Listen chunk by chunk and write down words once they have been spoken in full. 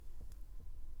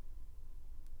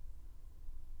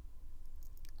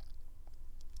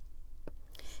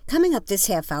Coming up this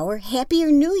half hour,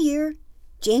 Happier New Year!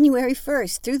 January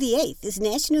 1st through the 8th is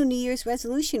National New Year's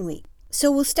Resolution Week. So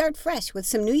we'll start fresh with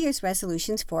some New Year's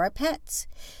resolutions for our pets.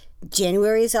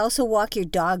 January is also Walk Your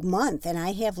Dog Month, and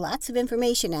I have lots of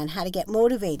information on how to get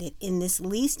motivated in this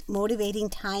least motivating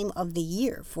time of the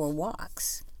year for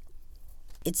walks.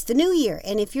 It's the new year,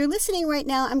 and if you're listening right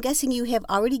now, I'm guessing you have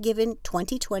already given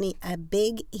 2020 a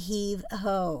big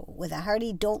heave-ho with a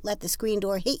hearty don't let the screen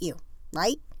door hit you,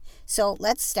 right? So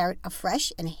let's start a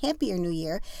fresh and happier new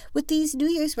year with these New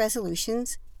Year's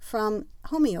resolutions from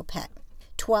Homeopet.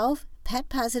 12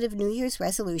 pet-positive New Year's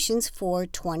resolutions for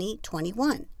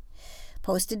 2021.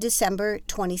 Posted December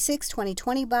 26,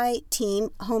 2020 by Team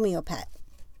Homeopet.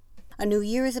 A new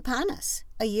year is upon us,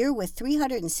 a year with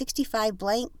 365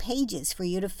 blank pages for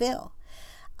you to fill.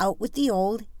 Out with the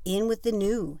old, in with the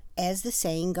new, as the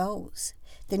saying goes.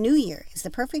 The new year is the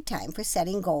perfect time for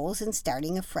setting goals and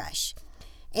starting afresh.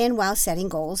 And while setting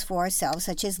goals for ourselves,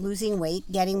 such as losing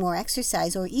weight, getting more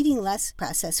exercise, or eating less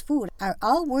processed food, are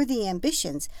all worthy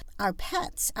ambitions, our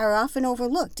pets are often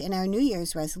overlooked in our New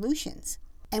Year's resolutions.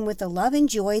 And with the love and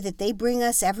joy that they bring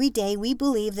us every day, we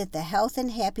believe that the health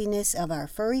and happiness of our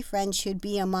furry friends should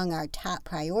be among our top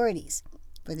priorities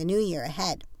for the new year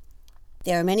ahead.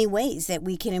 There are many ways that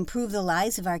we can improve the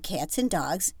lives of our cats and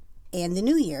dogs, and the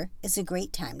new year is a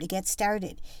great time to get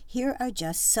started. Here are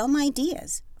just some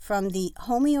ideas from the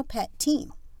Homeopet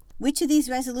team. Which of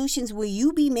these resolutions will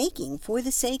you be making for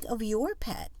the sake of your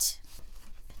pet?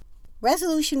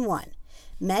 Resolution 1.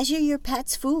 Measure your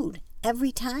pet's food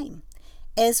every time.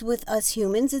 As with us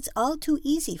humans, it's all too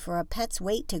easy for a pet's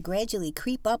weight to gradually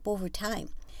creep up over time.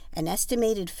 An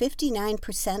estimated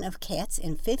 59% of cats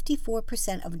and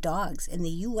 54% of dogs in the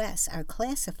U.S. are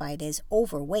classified as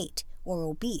overweight or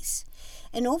obese.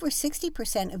 And over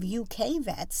 60% of UK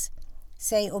vets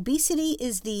say obesity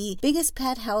is the biggest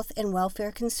pet health and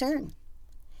welfare concern.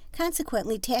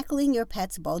 Consequently, tackling your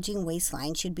pet's bulging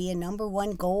waistline should be a number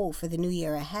one goal for the new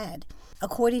year ahead,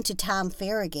 according to Tom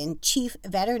Farragon, Chief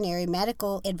Veterinary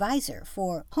Medical Advisor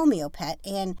for Homeopet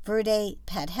and Verde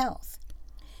Pet Health.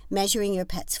 Measuring your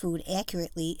pet's food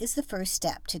accurately is the first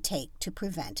step to take to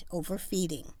prevent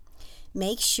overfeeding.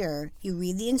 Make sure you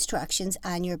read the instructions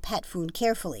on your pet food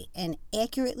carefully and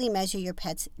accurately measure your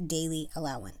pet's daily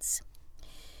allowance.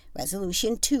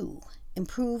 Resolution 2.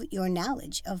 Improve your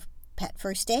knowledge of pet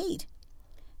first aid.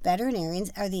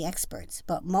 Veterinarians are the experts,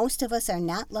 but most of us are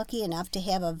not lucky enough to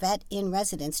have a vet in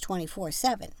residence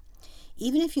 24/7.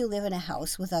 Even if you live in a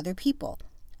house with other people,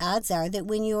 odds are that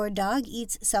when your dog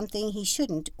eats something he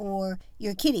shouldn't or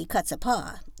your kitty cuts a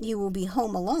paw, you will be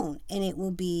home alone and it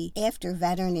will be after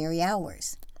veterinary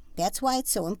hours. That's why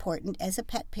it's so important as a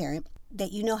pet parent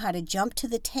that you know how to jump to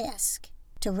the task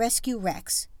to rescue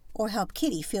Rex or help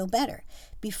Kitty feel better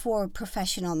before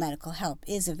professional medical help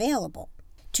is available.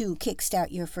 To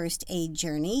kickstart your first aid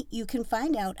journey, you can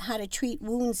find out how to treat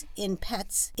wounds in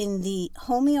pets in the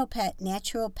Homeopet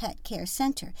Natural Pet Care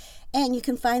Center, and you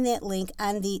can find that link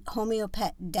on the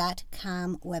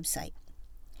homeopet.com website.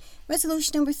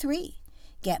 Resolution number 3,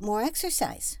 get more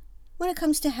exercise. When it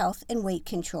comes to health and weight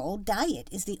control, diet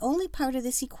is the only part of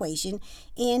this equation,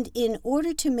 and in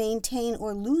order to maintain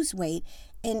or lose weight,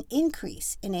 an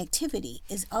increase in activity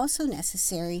is also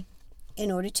necessary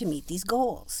in order to meet these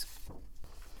goals.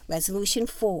 Resolution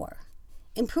 4.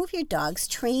 Improve your dog's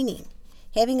training.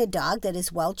 Having a dog that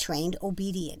is well-trained,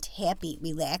 obedient, happy,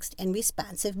 relaxed, and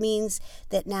responsive means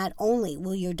that not only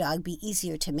will your dog be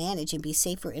easier to manage and be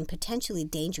safer in potentially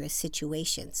dangerous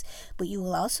situations, but you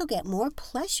will also get more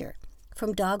pleasure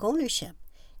from dog ownership,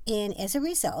 and as a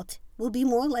result, will be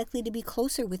more likely to be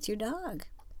closer with your dog.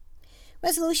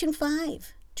 Resolution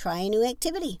 5. Try a new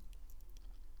activity.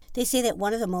 They say that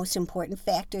one of the most important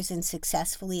factors in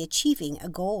successfully achieving a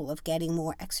goal of getting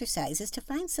more exercise is to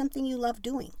find something you love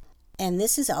doing. And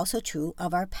this is also true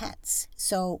of our pets.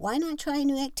 So why not try a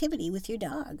new activity with your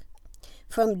dog?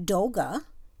 From yoga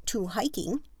to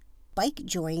hiking, bike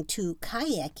joring to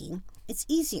kayaking, it's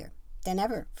easier than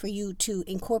ever for you to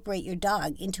incorporate your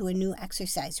dog into a new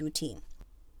exercise routine.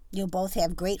 You'll both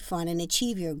have great fun and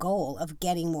achieve your goal of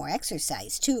getting more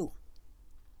exercise too.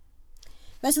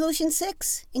 Resolution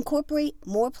 6, incorporate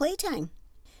more playtime.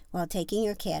 While taking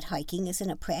your cat hiking isn't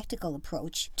a practical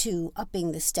approach to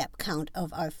upping the step count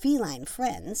of our feline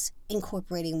friends,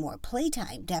 incorporating more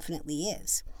playtime definitely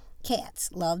is. Cats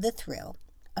love the thrill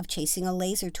of chasing a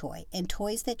laser toy, and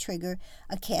toys that trigger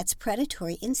a cat's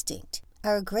predatory instinct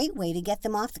are a great way to get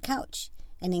them off the couch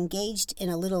and engaged in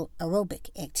a little aerobic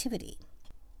activity.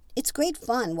 It's great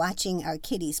fun watching our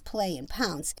kitties play and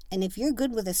pounce, and if you're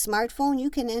good with a smartphone, you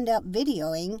can end up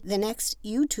videoing the next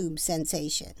YouTube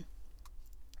sensation.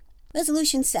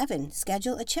 Resolution 7,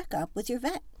 schedule a checkup with your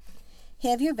vet.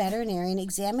 Have your veterinarian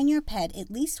examine your pet at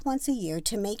least once a year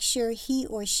to make sure he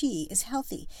or she is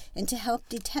healthy and to help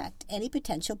detect any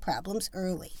potential problems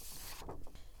early.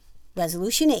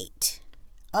 Resolution 8,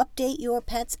 update your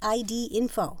pet's ID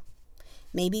info.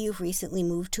 Maybe you've recently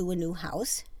moved to a new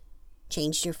house,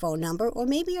 changed your phone number, or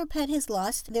maybe your pet has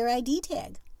lost their ID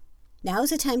tag. Now is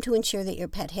the time to ensure that your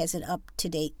pet has an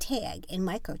up-to-date tag and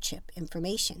microchip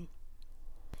information.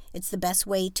 It's the best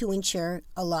way to ensure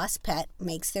a lost pet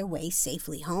makes their way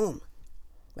safely home.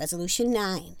 Resolution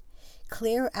 9,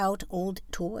 clear out old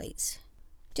toys.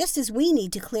 Just as we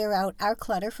need to clear out our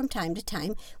clutter from time to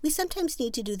time, we sometimes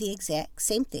need to do the exact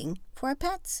same thing for our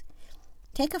pets.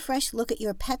 Take a fresh look at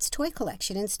your pet's toy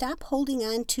collection and stop holding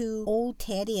on to old,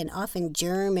 tatty, and often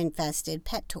germ-infested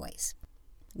pet toys.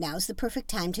 Now's the perfect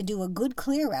time to do a good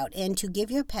clear out and to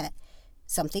give your pet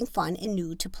something fun and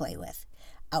new to play with.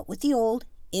 Out with the old,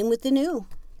 in with the new.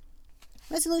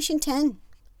 Resolution 10,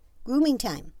 grooming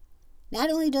time. Not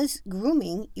only does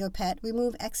grooming your pet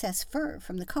remove excess fur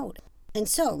from the coat, and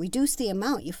so reduce the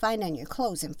amount you find on your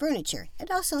clothes and furniture, it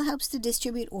also helps to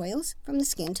distribute oils from the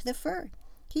skin to the fur,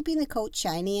 keeping the coat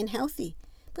shiny and healthy.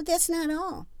 But that's not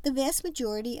all. The vast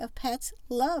majority of pets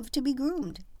love to be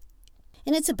groomed.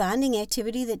 And it's a bonding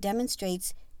activity that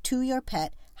demonstrates to your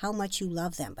pet how much you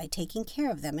love them by taking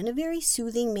care of them in a very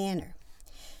soothing manner.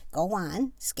 Go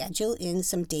on, schedule in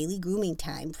some daily grooming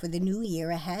time for the new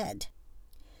year ahead.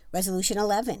 Resolution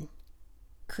 11,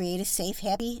 create a safe,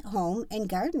 happy home and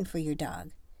garden for your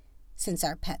dog. Since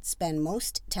our pets spend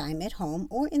most time at home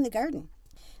or in the garden,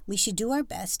 we should do our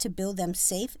best to build them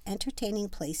safe, entertaining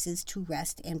places to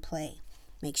rest and play.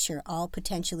 Make sure all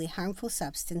potentially harmful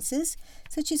substances,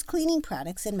 such as cleaning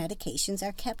products and medications,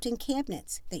 are kept in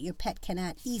cabinets that your pet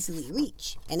cannot easily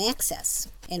reach and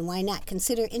access. And why not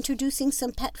consider introducing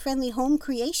some pet-friendly home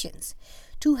creations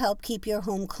to help keep your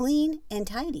home clean and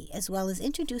tidy, as well as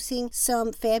introducing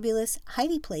some fabulous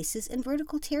hidey places and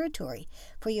vertical territory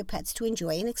for your pets to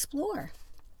enjoy and explore.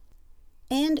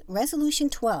 And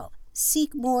Resolution 12,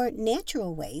 seek more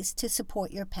natural ways to support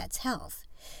your pet's health.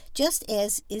 Just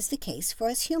as is the case for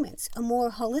us humans, a more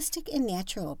holistic and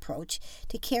natural approach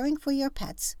to caring for your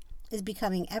pets is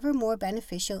becoming ever more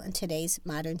beneficial in today's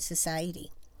modern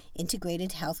society.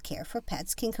 Integrated health care for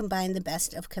pets can combine the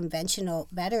best of conventional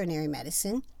veterinary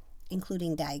medicine,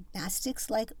 including diagnostics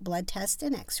like blood tests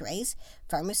and x-rays,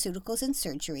 pharmaceuticals and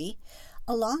surgery,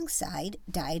 alongside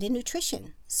diet and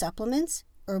nutrition, supplements,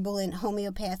 herbal and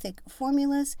homeopathic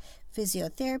formulas,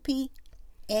 physiotherapy,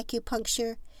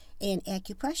 acupuncture, and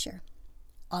acupressure,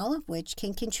 all of which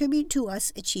can contribute to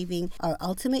us achieving our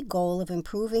ultimate goal of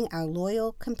improving our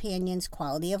loyal companion's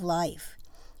quality of life.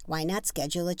 Why not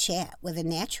schedule a chat with a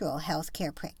natural health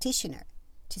care practitioner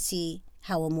to see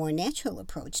how a more natural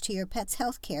approach to your pet's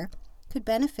health care could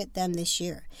benefit them this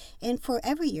year and for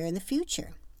every year in the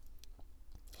future?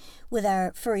 With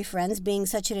our furry friends being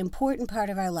such an important part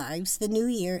of our lives, the new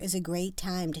year is a great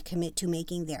time to commit to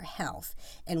making their health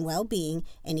and well-being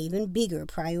an even bigger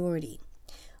priority.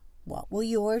 What will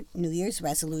your New Year's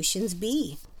resolutions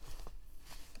be?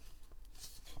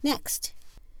 Next,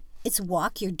 it's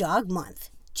Walk Your Dog Month.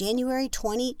 January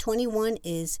 2021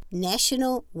 is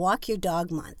National Walk Your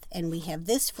Dog Month, and we have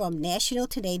this from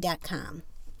nationaltoday.com.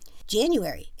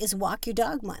 January is Walk Your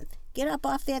Dog Month. Get up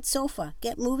off that sofa,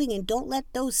 get moving, and don't let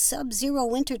those sub-zero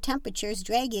winter temperatures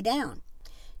drag you down.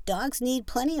 Dogs need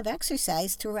plenty of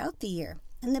exercise throughout the year,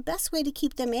 and the best way to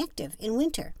keep them active in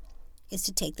winter is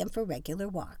to take them for regular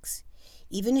walks.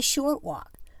 Even a short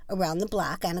walk around the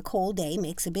block on a cold day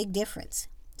makes a big difference.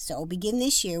 So begin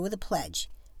this year with a pledge: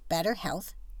 better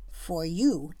health for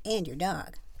you and your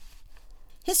dog.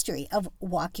 History of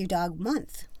Walk Your Dog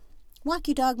Month. Walk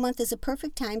Your Dog Month is a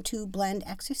perfect time to blend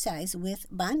exercise with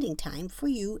bonding time for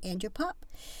you and your pup.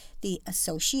 The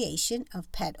Association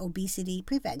of Pet Obesity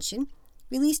Prevention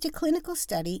released a clinical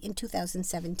study in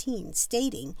 2017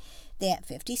 stating that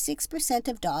 56%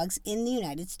 of dogs in the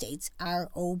United States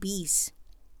are obese.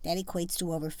 That equates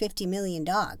to over 50 million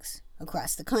dogs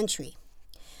across the country.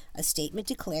 A statement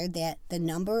declared that the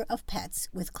number of pets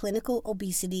with clinical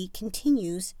obesity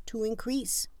continues to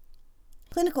increase.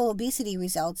 Clinical obesity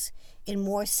results in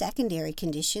more secondary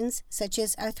conditions such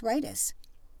as arthritis,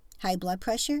 high blood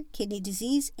pressure, kidney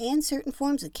disease, and certain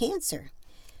forms of cancer.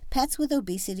 Pets with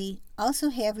obesity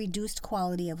also have reduced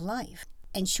quality of life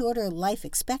and shorter life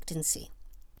expectancy.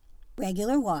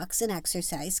 Regular walks and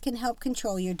exercise can help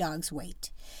control your dog's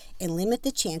weight and limit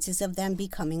the chances of them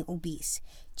becoming obese.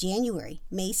 January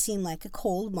may seem like a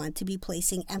cold month to be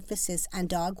placing emphasis on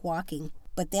dog walking,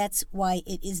 but that's why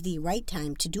it is the right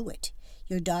time to do it.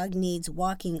 Your dog needs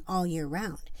walking all year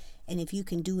round, And if you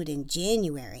can do it in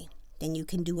January, then you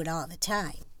can do it all the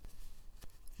time.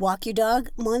 Walk Your Dog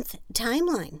Month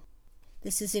Timeline.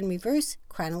 This is in reverse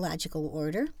chronological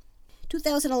order.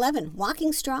 2011,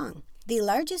 Walking Strong. The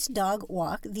largest dog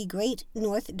walk, the Great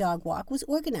North Dog Walk, was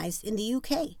organized in the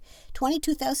UK.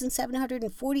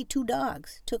 22,742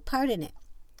 dogs took part in it.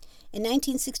 In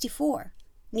 1964,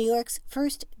 New York's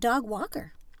first dog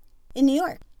walker. In New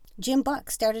York, Jim Buck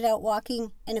started out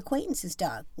walking an acquaintance's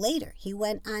dog. Later, he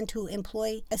went on to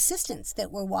employ assistants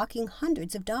that were walking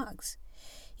hundreds of dogs.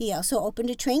 He also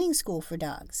opened a training school for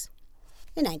dogs.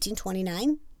 In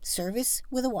 1929, Service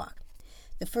with a Walk.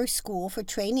 The first school for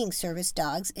training service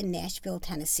dogs in Nashville,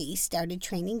 Tennessee, started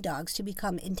training dogs to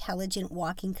become intelligent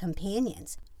walking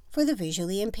companions for the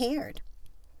visually impaired.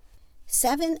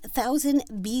 7000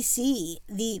 BC,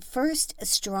 the first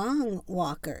strong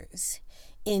walkers.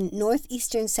 In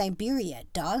northeastern Siberia,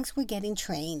 dogs were getting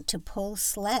trained to pull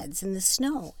sleds in the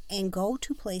snow and go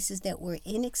to places that were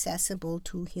inaccessible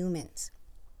to humans.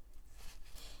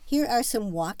 Here are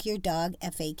some Walk Your Dog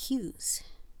FAQs.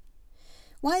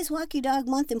 Why is Walk Your Dog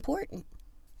Month important?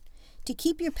 To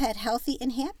keep your pet healthy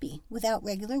and happy. Without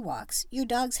regular walks, your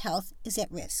dog's health is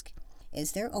at risk.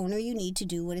 As their owner, you need to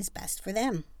do what is best for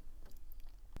them.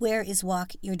 Where is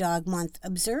Walk Your Dog Month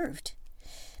observed?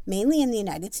 Mainly in the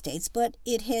United States, but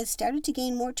it has started to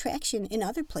gain more traction in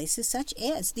other places such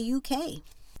as the UK.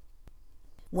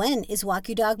 When is Walk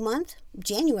Your Dog Month?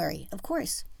 January, of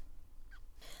course.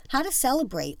 How to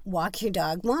celebrate Walk Your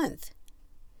Dog Month?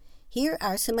 Here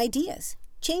are some ideas.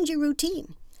 Change your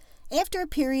routine. After a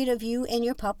period of you and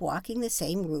your pup walking the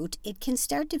same route, it can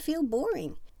start to feel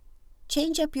boring.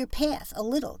 Change up your path a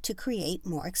little to create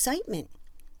more excitement.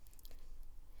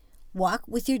 Walk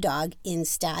with your dog in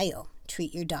style.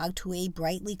 Treat your dog to a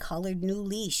brightly colored new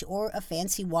leash or a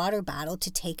fancy water bottle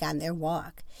to take on their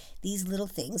walk. These little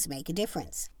things make a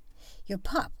difference. Your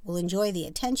pup will enjoy the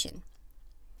attention.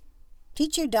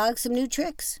 Teach your dog some new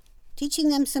tricks. Teaching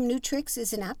them some new tricks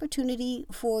is an opportunity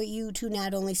for you to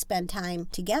not only spend time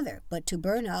together, but to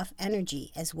burn off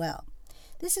energy as well.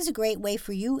 This is a great way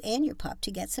for you and your pup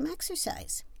to get some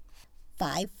exercise.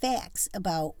 5 facts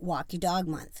about Walk Your Dog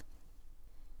Month.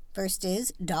 First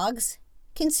is, dogs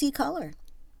can see color.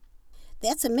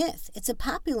 That's a myth. It's a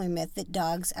popular myth that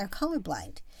dogs are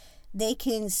colorblind. They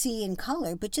can see in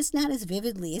color, but just not as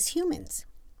vividly as humans.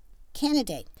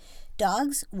 Canidae.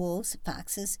 Dogs, wolves,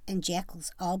 foxes, and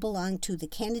jackals all belong to the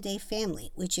Canidae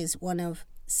family, which is one of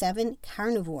 7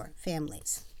 carnivore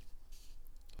families.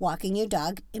 Walking your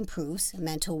dog improves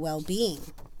mental well-being.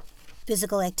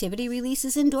 Physical activity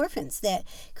releases endorphins that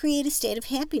create a state of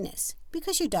happiness.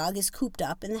 Because your dog is cooped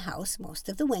up in the house most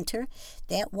of the winter,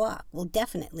 that walk will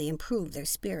definitely improve their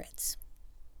spirits.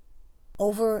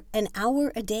 Over an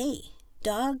hour a day.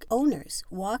 Dog owners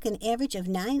walk an average of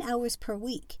 9 hours per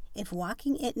week. If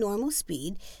walking at normal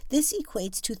speed, this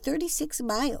equates to 36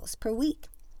 miles per week.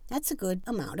 That's a good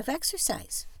amount of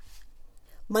exercise.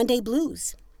 Monday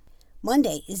blues.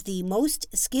 Monday is the most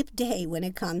skipped day when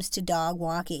it comes to dog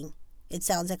walking. It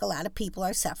sounds like a lot of people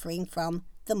are suffering from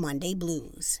the Monday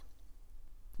blues.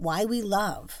 Why we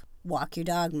love Walk Your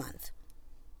Dog Month.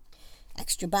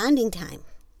 Extra bonding time.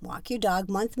 Walk Your Dog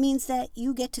Month means that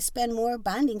you get to spend more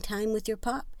bonding time with your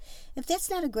pup. If that's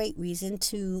not a great reason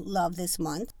to love this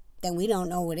month, then we don't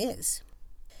know what is.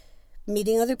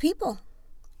 Meeting other people.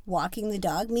 Walking the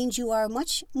dog means you are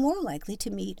much more likely to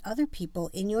meet other people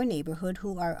in your neighborhood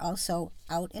who are also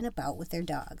out and about with their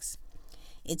dogs.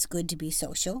 It's good to be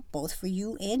social, both for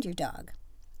you and your dog.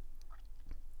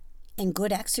 And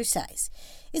good exercise.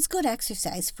 It's good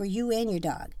exercise for you and your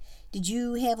dog. Did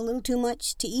you have a little too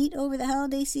much to eat over the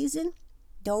holiday season?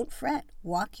 Don't fret.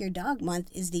 Walk Your Dog Month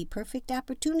is the perfect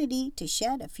opportunity to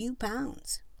shed a few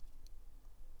pounds.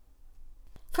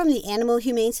 From the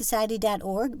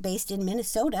AnimalHumaneSociety.org, based in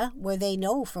Minnesota, where they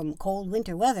know from cold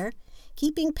winter weather,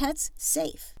 keeping pets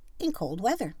safe in cold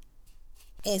weather.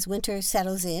 As winter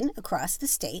settles in across the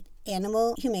state,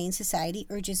 Animal Humane Society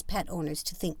urges pet owners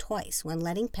to think twice when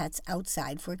letting pets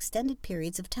outside for extended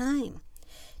periods of time.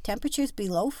 Temperatures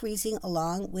below freezing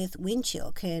along with wind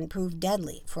chill can prove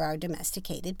deadly for our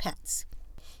domesticated pets.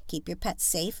 Keep your pets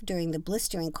safe during the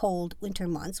blistering cold winter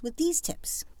months with these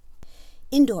tips.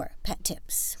 Indoor pet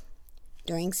tips.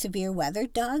 During severe weather,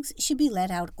 dogs should be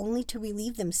let out only to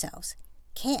relieve themselves.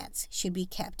 Cats should be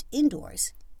kept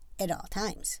indoors at all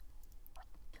times.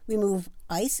 Remove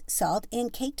ice, salt,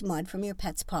 and caked mud from your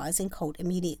pet's paws and coat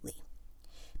immediately.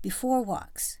 Before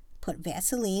walks, put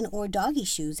Vaseline or doggy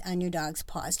shoes on your dog's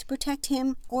paws to protect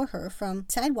him or her from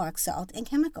sidewalk salt and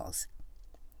chemicals.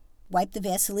 Wipe the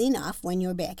Vaseline off when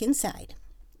you're back inside.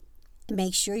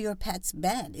 Make sure your pet's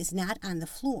bed is not on the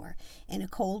floor in a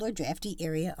cold or drafty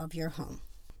area of your home.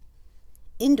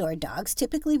 Indoor dogs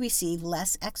typically receive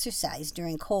less exercise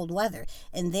during cold weather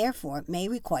and therefore may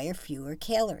require fewer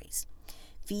calories.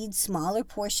 Feed smaller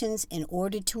portions in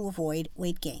order to avoid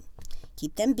weight gain.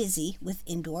 Keep them busy with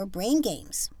indoor brain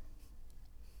games.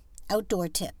 Outdoor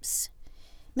tips.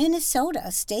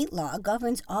 Minnesota state law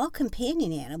governs all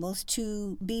companion animals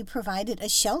to be provided a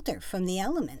shelter from the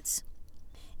elements.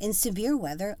 In severe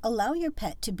weather, allow your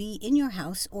pet to be in your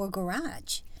house or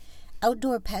garage.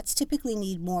 Outdoor pets typically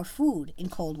need more food in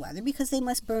cold weather because they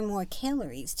must burn more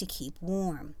calories to keep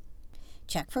warm.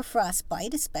 Check for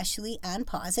frostbite, especially on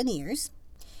paws and ears.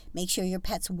 Make sure your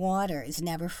pet's water is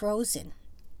never frozen.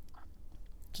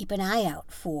 Keep an eye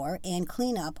out for and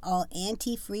clean up all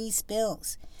antifreeze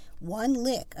spills. One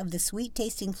lick of the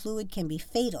sweet-tasting fluid can be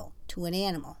fatal to an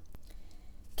animal.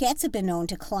 Cats have been known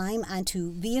to climb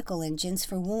onto vehicle engines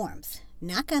for warmth.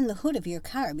 Knock on the hood of your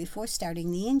car before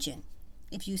starting the engine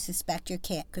if you suspect your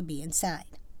cat could be inside.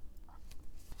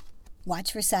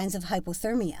 Watch for signs of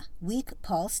hypothermia, weak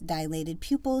pulse, dilated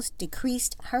pupils,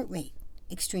 decreased heart rate,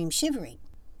 extreme shivering,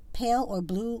 pale or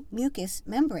blue mucous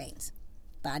membranes,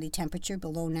 body temperature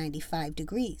below 95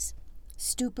 degrees,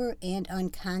 stupor, and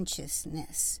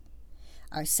unconsciousness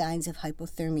are signs of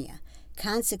hypothermia.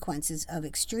 Consequences of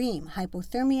extreme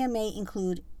hypothermia may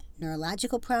include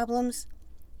neurological problems,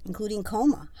 including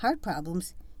coma, heart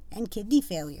problems, and kidney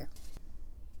failure.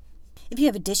 If you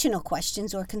have additional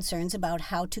questions or concerns about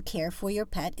how to care for your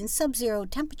pet in sub-zero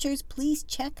temperatures, please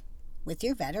check with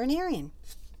your veterinarian.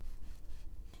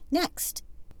 Next,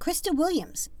 Krista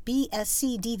Williams,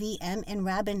 BSc DVM, and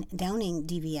Robin Downing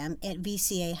DVM at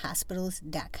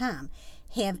vcahospitals.com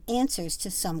have answers to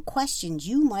some questions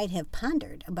you might have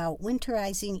pondered about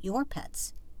winterizing your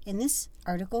pets in this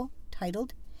article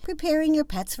titled, Preparing Your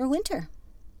Pets for Winter.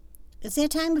 It's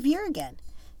that time of year again.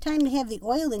 Time to have the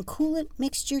oil and coolant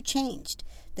mixture changed,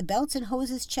 the belts and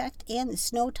hoses checked, and the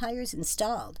snow tires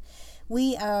installed.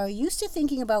 We are used to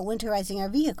thinking about winterizing our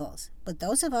vehicles, but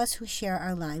those of us who share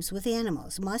our lives with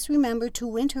animals must remember to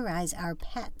winterize our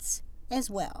pets as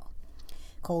well.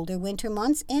 Colder winter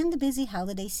months and the busy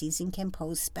holiday season can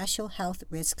pose special health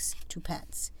risks to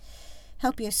pets.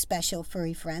 Help your special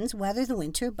furry friends weather the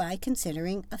winter by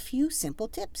considering a few simple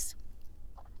tips.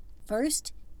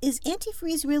 First, is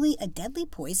antifreeze really a deadly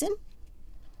poison?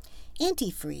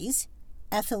 Antifreeze,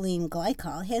 ethylene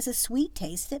glycol, has a sweet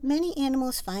taste that many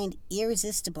animals find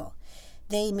irresistible.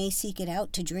 They may seek it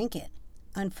out to drink it.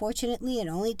 Unfortunately, it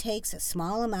only takes a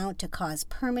small amount to cause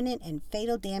permanent and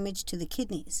fatal damage to the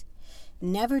kidneys.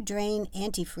 Never drain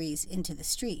antifreeze into the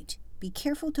street. Be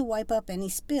careful to wipe up any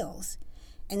spills.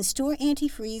 And store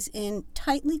antifreeze in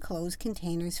tightly closed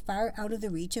containers far out of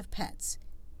the reach of pets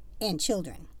and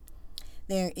children.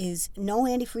 There is no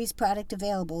antifreeze product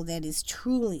available that is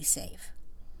truly safe.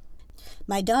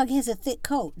 My dog has a thick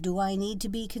coat. Do I need to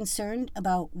be concerned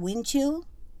about wind chill?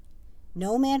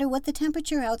 No matter what the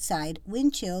temperature outside,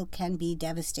 wind chill can be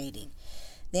devastating.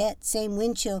 That same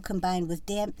wind chill combined with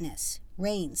dampness,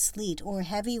 rain, sleet, or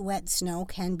heavy wet snow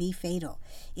can be fatal.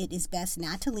 It is best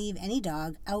not to leave any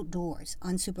dog outdoors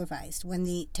unsupervised when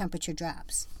the temperature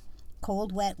drops.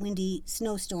 Cold, wet, windy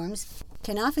snowstorms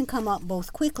can often come up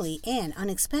both quickly and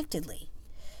unexpectedly.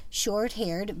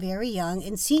 Short-haired, very young,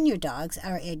 and senior dogs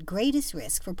are at greatest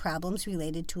risk for problems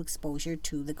related to exposure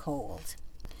to the cold.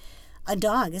 A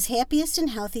dog is happiest and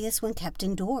healthiest when kept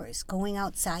indoors, going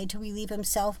outside to relieve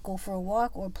himself, go for a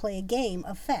walk, or play a game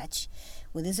of fetch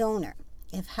with his owner.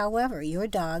 If, however, your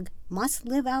dog must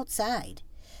live outside,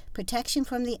 protection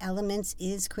from the elements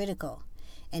is critical.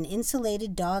 An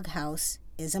insulated dog house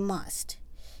is a must.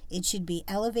 It should be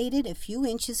elevated a few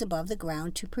inches above the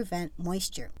ground to prevent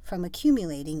moisture from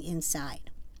accumulating inside.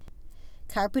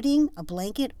 Carpeting, a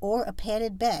blanket, or a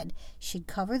padded bed should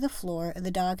cover the floor of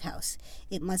the doghouse.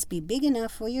 It must be big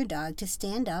enough for your dog to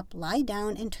stand up, lie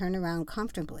down, and turn around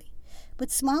comfortably,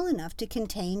 but small enough to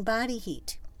contain body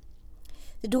heat.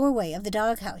 The doorway of the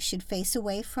doghouse should face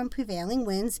away from prevailing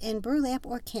winds, and burlap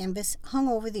or canvas hung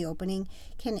over the opening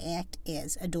can act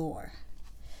as a door.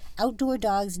 Outdoor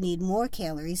dogs need more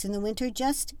calories in the winter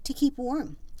just to keep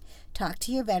warm. Talk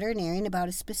to your veterinarian about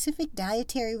a specific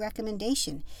dietary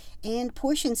recommendation and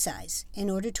portion size in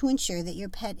order to ensure that your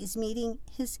pet is meeting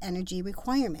his energy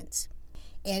requirements.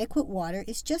 Adequate water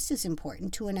is just as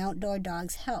important to an outdoor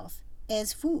dog's health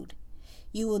as food.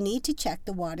 You will need to check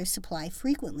the water supply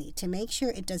frequently to make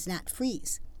sure it does not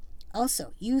freeze.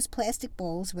 Also, use plastic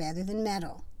bowls rather than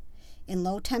metal. In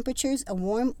low temperatures, a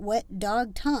warm, wet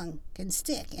dog tongue can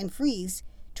stick and freeze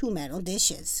to metal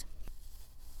dishes.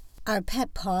 Are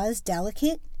pet paws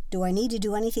delicate? Do I need to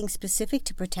do anything specific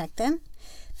to protect them?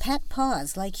 Pet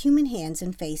paws, like human hands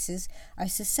and faces, are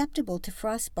susceptible to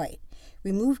frostbite.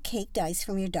 Remove caked ice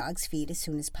from your dog's feet as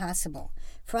soon as possible.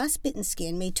 Frostbitten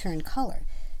skin may turn color,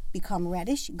 become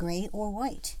reddish, gray, or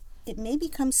white. It may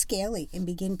become scaly and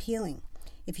begin peeling.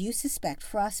 If you suspect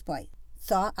frostbite,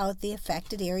 thaw out the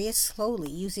affected area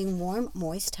slowly using warm,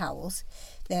 moist towels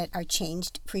that are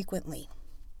changed frequently.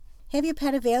 Have your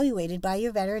pet evaluated by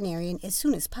your veterinarian as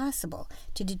soon as possible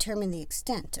to determine the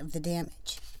extent of the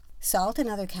damage. Salt and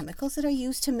other chemicals that are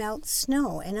used to melt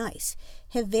snow and ice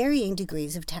have varying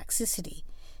degrees of toxicity.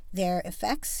 Their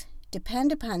effects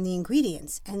depend upon the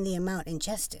ingredients and the amount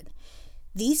ingested.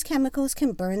 These chemicals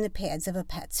can burn the pads of a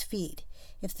pet's feet.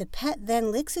 If the pet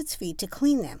then licks its feet to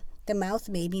clean them, the mouth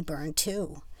may be burned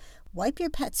too. Wipe your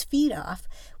pet's feet off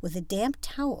with a damp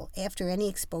towel after any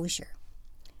exposure.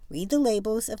 Read the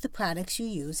labels of the products you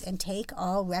use and take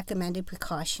all recommended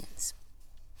precautions.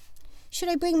 Should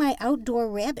I bring my outdoor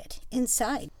rabbit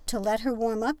inside to let her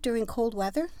warm up during cold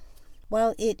weather?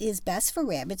 Well, it is best for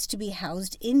rabbits to be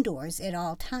housed indoors at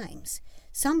all times.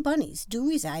 Some bunnies do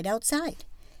reside outside.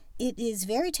 It is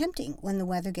very tempting when the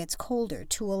weather gets colder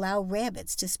to allow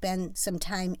rabbits to spend some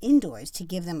time indoors to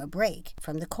give them a break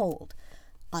from the cold.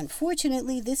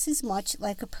 Unfortunately, this is much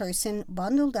like a person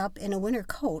bundled up in a winter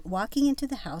coat walking into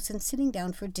the house and sitting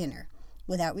down for dinner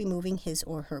without removing his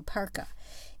or her parka.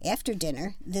 After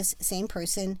dinner, this same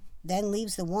person then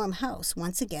leaves the warm house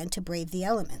once again to brave the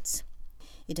elements.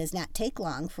 It does not take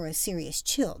long for a serious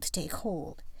chill to take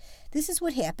hold. This is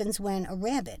what happens when a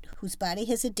rabbit, whose body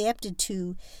has adapted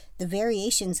to the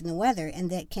variations in the weather and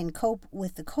that can cope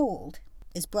with the cold,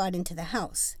 is brought into the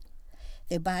house.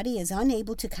 Their body is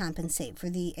unable to compensate for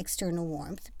the external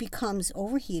warmth, becomes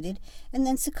overheated, and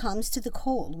then succumbs to the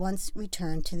cold once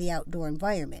returned to the outdoor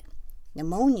environment.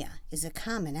 Pneumonia is a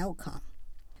common outcome.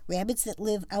 Rabbits that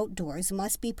live outdoors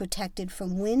must be protected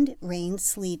from wind, rain,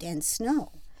 sleet, and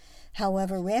snow.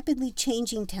 However, rapidly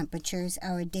changing temperatures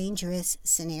are a dangerous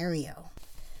scenario.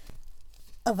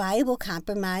 A viable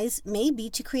compromise may be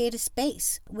to create a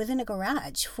space within a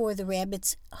garage for the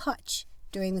rabbit's hutch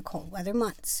during the cold weather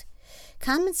months.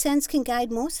 Common sense can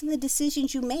guide most of the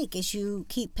decisions you make as you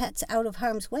keep pets out of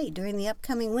harm's way during the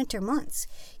upcoming winter months.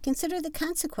 Consider the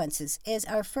consequences as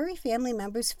our furry family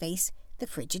members face the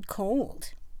frigid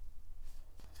cold.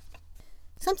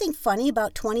 Something funny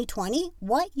about 2020?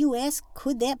 What, you ask,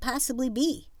 could that possibly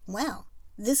be? Well,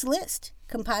 this list,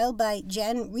 compiled by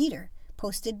Jen Reeder,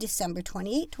 posted December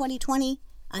 28, 2020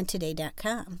 on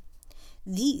Today.com.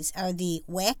 These are the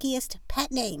wackiest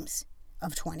pet names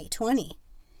of 2020.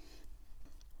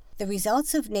 The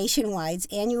results of Nationwide's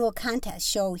annual contest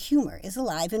show humor is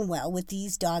alive and well with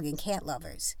these dog and cat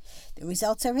lovers. The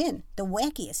results are in. The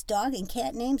wackiest dog and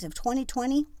cat names of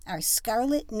 2020 are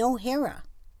Scarlet O'Hara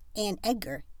and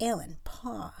Edgar Allan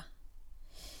Poe.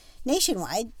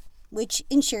 Nationwide, which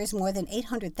insures more than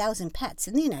 800,000 pets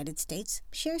in the United States,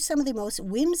 shares some of the most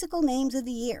whimsical names of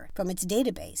the year from its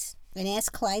database and asks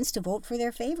clients to vote for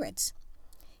their favorites.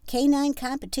 Canine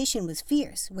competition was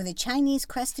fierce, with a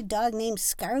Chinese-crested dog named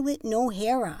Scarlet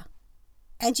O'Hara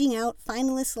edging out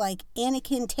finalists like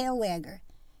Anakin Tailwagger,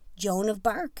 Joan of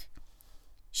Bark,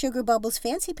 Sugar Bubbles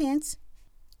Fancy Pants,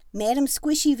 Madame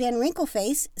Squishy Van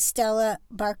Wrinkleface, Stella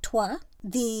Bartois,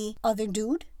 The Other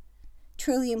Dude,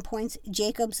 Trillion Points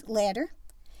Jacob's Ladder,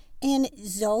 and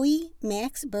Zoe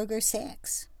Max Burger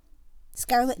Sacks.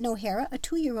 Scarlet O'Hara, a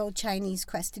 2-year-old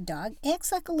Chinese-crested dog,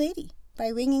 acts like a lady by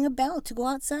ringing a bell to go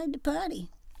outside to potty.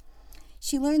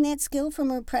 She learned that skill from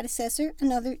her predecessor,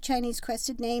 another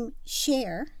Chinese-crested named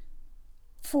Cher.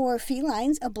 For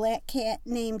felines, a black cat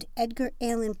named Edgar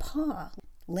Allan Poe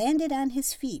landed on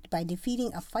his feet by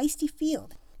defeating a feisty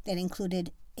field that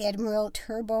included Admiral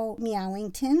Turbo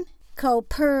Meowington,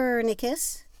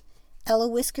 Copernicus, Ella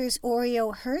Whiskers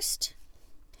Oreo Hurst,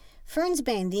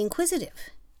 Fernsbane the Inquisitive,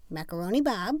 Macaroni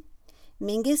Bob,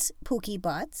 Mingus Pookie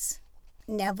Butts,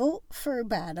 Neville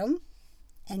Furbottom,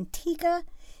 and Tika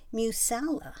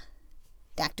Musala.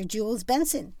 Dr. Jules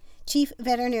Benson, Chief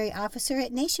Veterinary Officer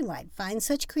at Nationwide, finds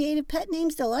such creative pet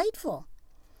names delightful.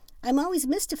 I'm always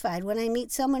mystified when I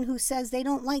meet someone who says they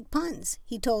don't like puns,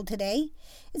 he told Today.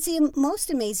 It's the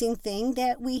most amazing thing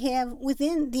that we have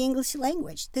within the English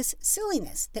language, this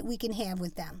silliness that we can have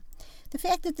with them. The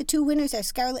fact that the two winners are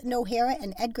Scarlet O'Hara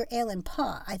and Edgar Allan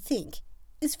Poe, I think,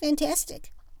 is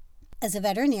fantastic. As a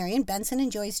veterinarian, Benson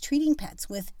enjoys treating pets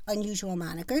with unusual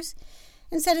monikers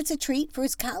and said it's a treat for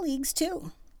his colleagues,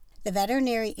 too. The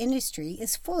veterinary industry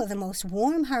is full of the most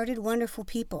warm-hearted, wonderful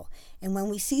people, and when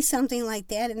we see something like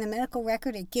that in the medical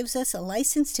record, it gives us a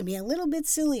license to be a little bit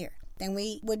sillier than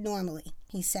we would normally,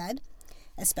 he said.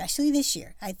 especially this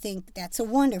year. I think that's a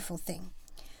wonderful thing.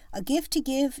 A gift to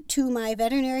give to my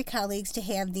veterinary colleagues to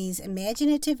have these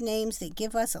imaginative names that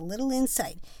give us a little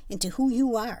insight into who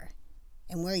you are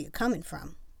and where you're coming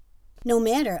from. No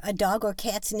matter a dog or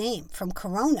cat's name, from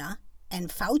Corona and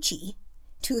Fauci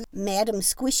to Madam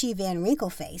Squishy Van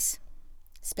Wrinkleface,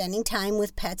 spending time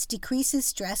with pets decreases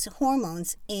stress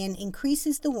hormones and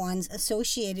increases the ones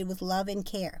associated with love and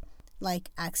care, like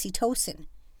oxytocin,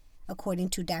 according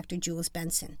to Dr. Jules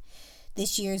Benson.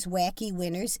 This year's wacky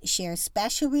winners share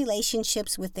special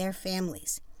relationships with their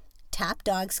families. Top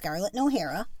dog Scarlett and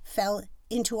O'Hara fell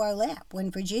into our lap when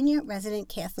Virginia resident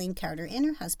Kathleen Carter and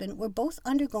her husband were both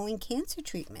undergoing cancer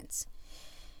treatments.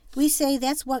 We say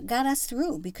that's what got us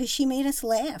through because she made us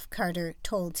laugh, Carter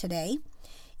told Today.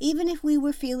 Even if we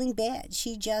were feeling bad,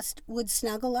 she just would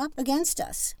snuggle up against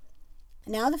us.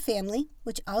 Now the family,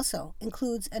 which also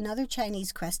includes another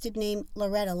Chinese crested named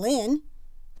Loretta Lynn,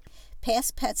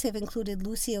 past pets have included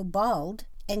Lucille Bald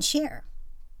and Cher,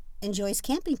 enjoys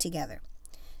camping together.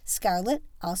 Scarlett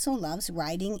also loves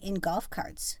riding in golf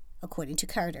carts, according to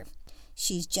Carter.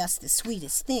 She's just the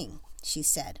sweetest thing, she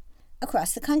said.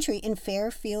 Across the country in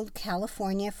Fairfield,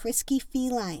 California, frisky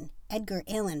feline Edgar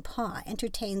Allan Poe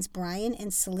entertains Brian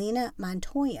and Selena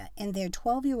Montoya and their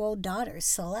 12-year-old daughter,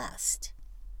 Celeste.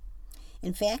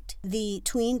 In fact, the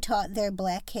tween taught their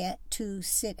black cat to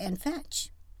sit and fetch.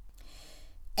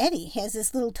 Eddie has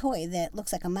this little toy that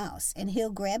looks like a mouse, and he'll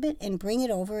grab it and bring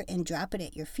it over and drop it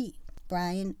at your feet,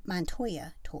 Brian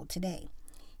Montoya told Today.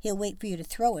 He'll wait for you to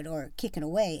throw it or kick it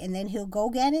away, and then he'll go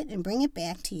get it and bring it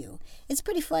back to you. It's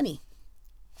pretty funny.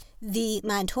 The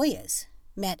Montoyas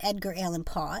met Edgar Allan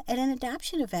Poe at an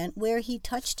adoption event where he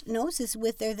touched noses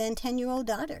with their then 10-year-old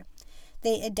daughter.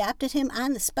 They adopted him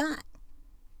on the spot.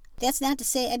 That's not to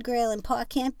say Edgar Allan Poe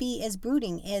can't be as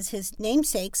brooding as his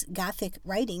namesake's Gothic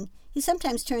writing. He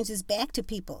sometimes turns his back to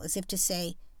people as if to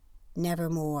say,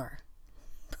 nevermore.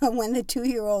 But when the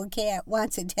 2-year-old cat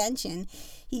wants attention,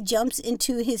 he jumps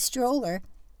into his stroller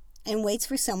and waits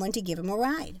for someone to give him a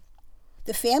ride.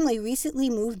 The family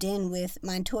recently moved in with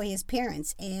Montoya's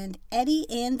parents, and Eddie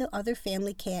and the other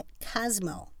family cat,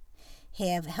 Cosmo,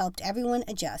 have helped everyone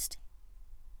adjust,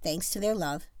 thanks to their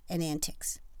love and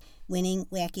antics. Winning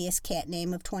Wackiest Cat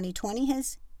Name of 2020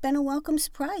 has been a welcome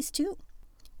surprise, too.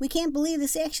 We can't believe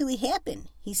this actually happened,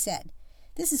 he said.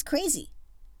 This is crazy,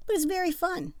 but it's very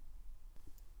fun.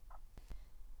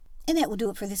 And that will do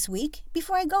it for this week.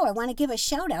 Before I go, I want to give a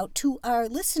shout out to our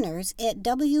listeners at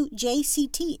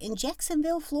WJCT in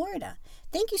Jacksonville, Florida.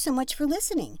 Thank you so much for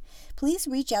listening. Please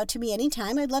reach out to me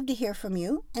anytime. I'd love to hear from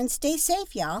you. And stay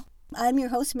safe, y'all. I'm your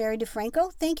host, Mary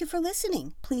DeFranco. Thank you for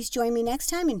listening. Please join me next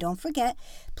time. And don't forget,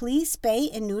 please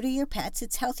spay and neuter your pets.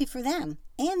 It's healthy for them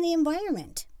and the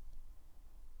environment.